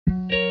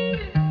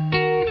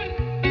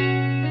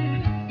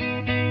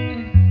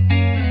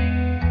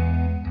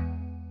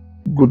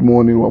Good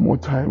morning one more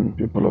time,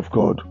 people of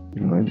God.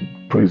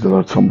 Amen. Praise the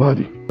Lord,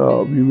 somebody.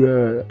 We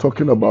were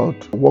talking about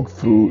walk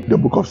through the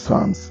book of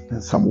Psalms,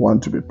 and Psalm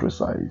 1 to be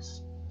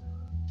precise.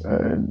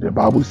 And the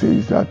Bible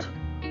says that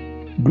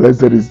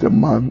blessed is the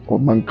man or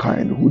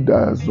mankind who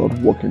does not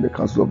walk in the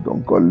counsel of the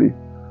ungodly,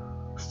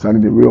 stand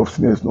in the way of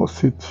sinners, nor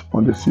sit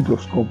on the seat of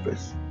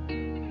scoffers.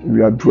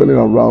 We are dwelling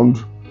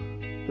around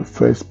the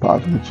first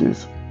part, which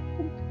is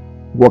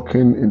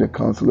walking in the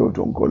counsel of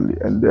the ungodly,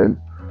 and then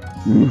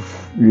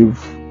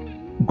we've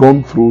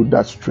gone through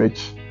that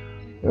stretch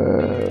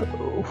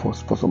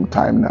for some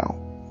time now.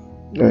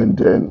 And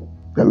then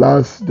the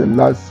last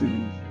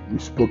series we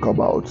spoke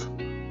about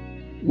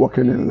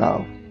walking in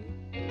love.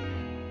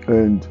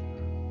 And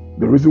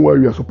the reason why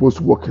we are supposed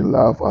to walk in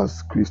love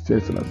as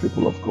Christians and as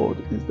people of God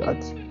is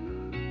that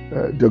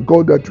the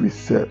God that we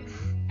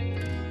serve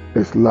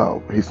is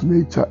love. His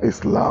nature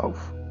is love.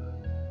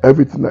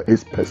 Everything, that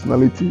his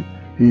personality,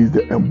 he is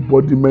the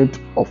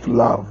embodiment of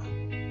love.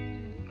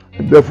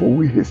 And therefore,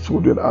 we, his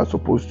children, are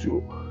supposed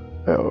to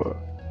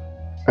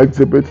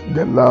exhibit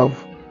the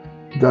love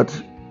that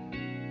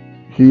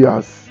he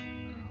has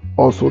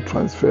also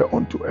transferred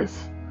onto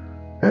us.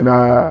 And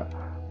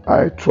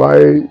I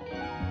try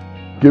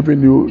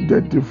giving you the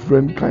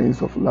different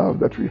kinds of love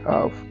that we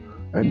have.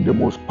 And the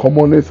most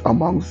commonest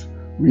amongst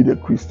we, the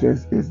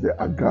Christians, is the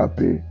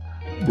agape,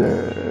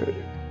 the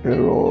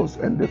eros,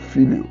 and the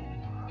phileo.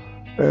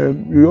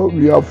 And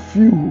we have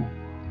few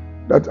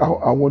that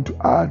I want to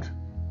add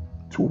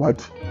to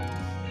what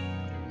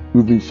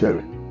we've been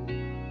sharing.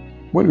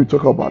 When we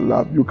talk about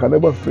love, you can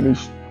never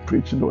finish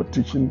preaching or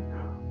teaching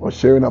or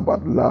sharing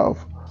about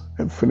love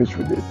and finish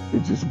with it.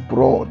 It is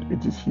broad,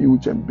 it is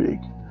huge and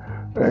big.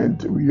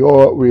 And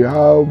we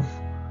have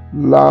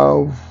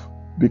love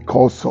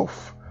because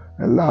of,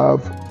 and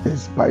love in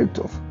spite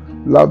of.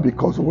 Love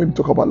because of. When you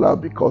talk about love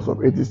because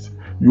of, it is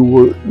you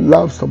will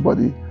love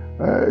somebody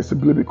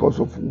simply because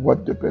of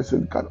what the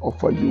person can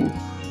offer you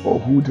or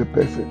who the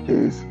person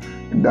is,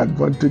 and the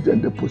advantage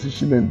and the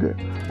position and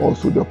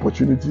also the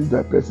opportunities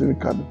that person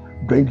can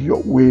bring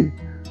your way.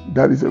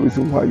 That is the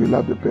reason why you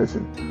love the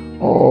person.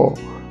 Or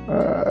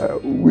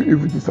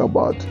if it is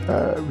about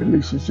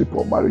relationship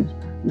or marriage,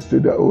 you say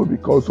that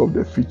because of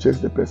the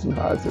features the person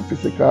has, the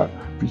physical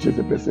features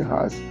the person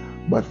has.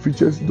 But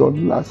features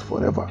don't last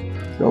forever.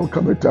 There will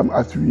come a time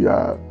as we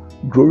are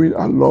growing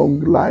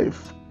along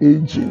life,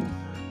 aging.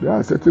 There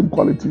are certain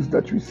qualities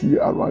that you see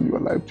around your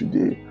life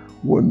today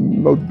will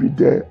not be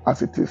there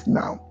as it is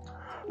now.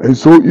 And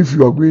so if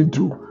you are going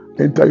to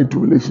enter into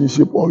a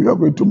relationship or you are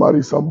going to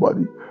marry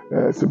somebody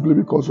simply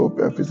because of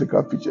their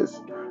physical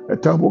features, a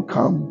time will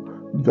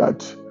come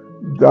that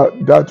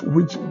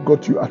which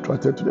got you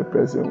attracted to the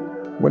person,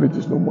 when it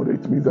is no more,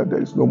 it means that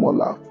there is no more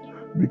love,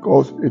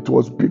 because it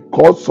was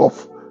because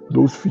of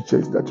those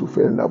features that you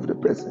fell in love with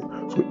the person.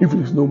 So if it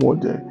is no more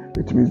there,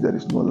 it means there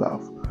is no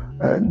love.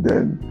 And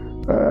then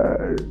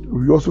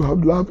we also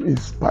have love in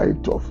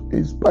spite of,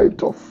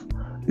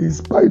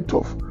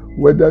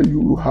 whether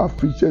you have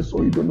features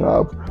or you don't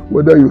have,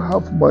 whether you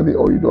have money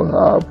or you don't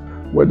have,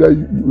 whether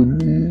you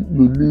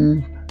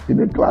live in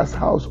a glass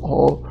house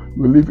or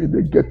you live in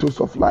the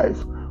ghettos of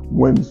life.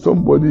 When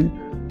somebody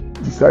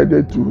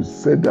decided to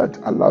say that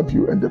I love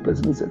you and the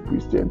person is a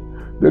Christian,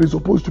 there is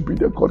supposed to be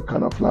the God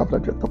kind of love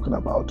that we are talking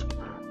about.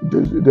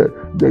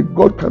 The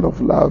God kind of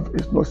love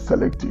is not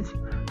selective.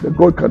 The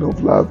God kind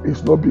of love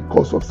is not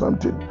because of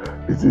something.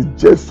 It is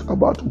just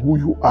about who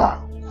you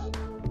are.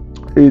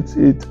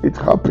 It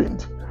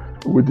happened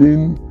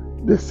within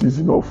the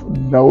season of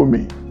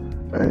Naomi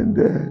and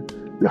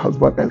the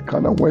husband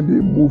Elkanah, when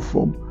they moved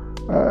from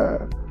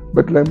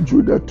Bethlehem,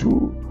 Judah, to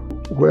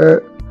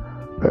where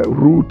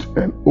Ruth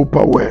and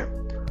Orpah were.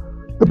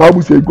 The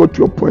Bible says it got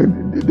to a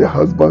point the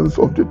husbands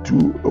of the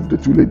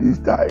two ladies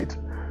died.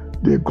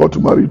 They got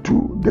married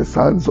to the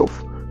sons of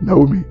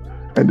Naomi,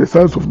 and the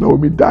sons of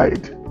Naomi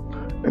died.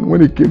 And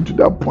when it came to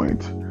that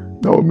point,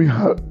 Naomi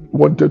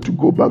wanted to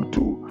go back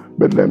to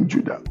Bethlehem,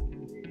 Judah.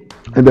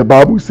 And the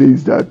Bible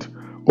says that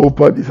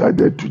Orpah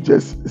decided to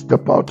just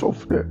step out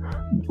of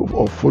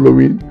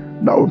following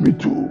Naomi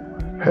to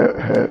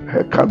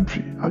her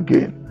country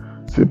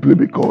again, simply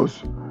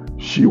because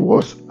she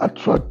was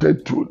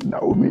attracted to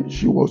Naomi.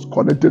 She was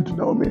connected to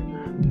Naomi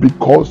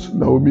because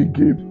Naomi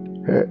gave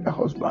her a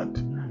husband.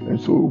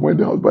 And so when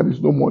the husband is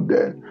no more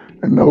there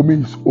and Naomi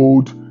is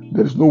old,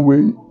 there is no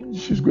way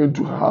she's going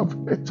to have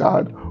a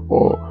child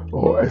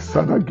or a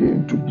son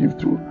again to give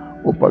to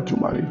Orpah to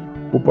marry.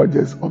 Orpah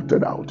just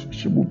opted out.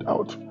 She moved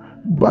out.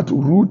 But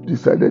Ruth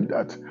decided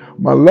that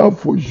my love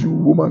for you,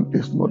 woman,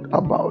 is not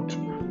about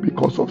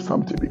because of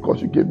something,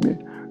 because you gave me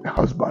a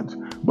husband,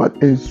 but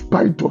in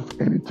spite of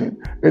anything,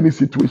 any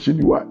situation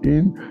you are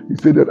in, he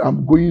said that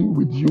I'm going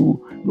with you.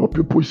 Your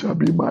people shall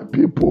be my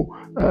people.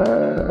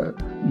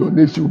 Your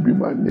nation will be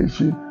my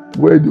nation.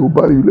 Where they will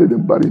bury you, let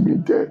them bury me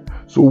there.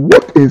 So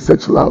walk in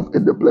such love,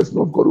 and the blessing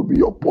of God will be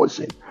your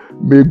portion.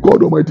 May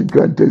God Almighty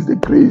grant us the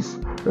grace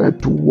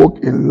to walk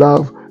in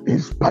love in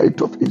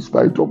spite of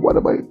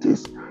whatever it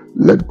is.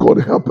 Let God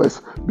help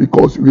us,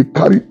 because we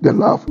carry the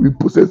love, we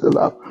possess the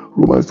love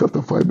Romans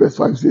chapter 5 verse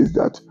 5 says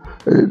that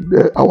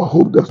our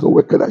hope does not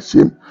work at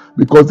shame,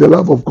 because the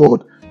love of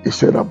God is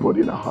shed abroad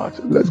in our hearts.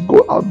 Let's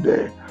go out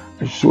there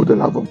and show the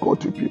love of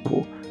God to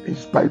people in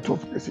spite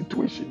of the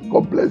situation.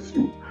 God bless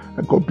you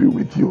and God be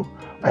with you.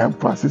 I am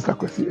Francis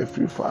Akwesi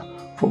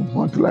Afrifa from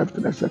Mount Life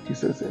International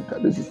Christian Center.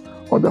 This is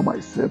Under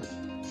Myself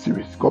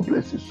series. God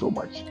bless you so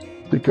much.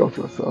 Take care of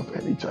yourself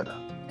and each other.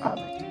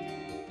 Amen.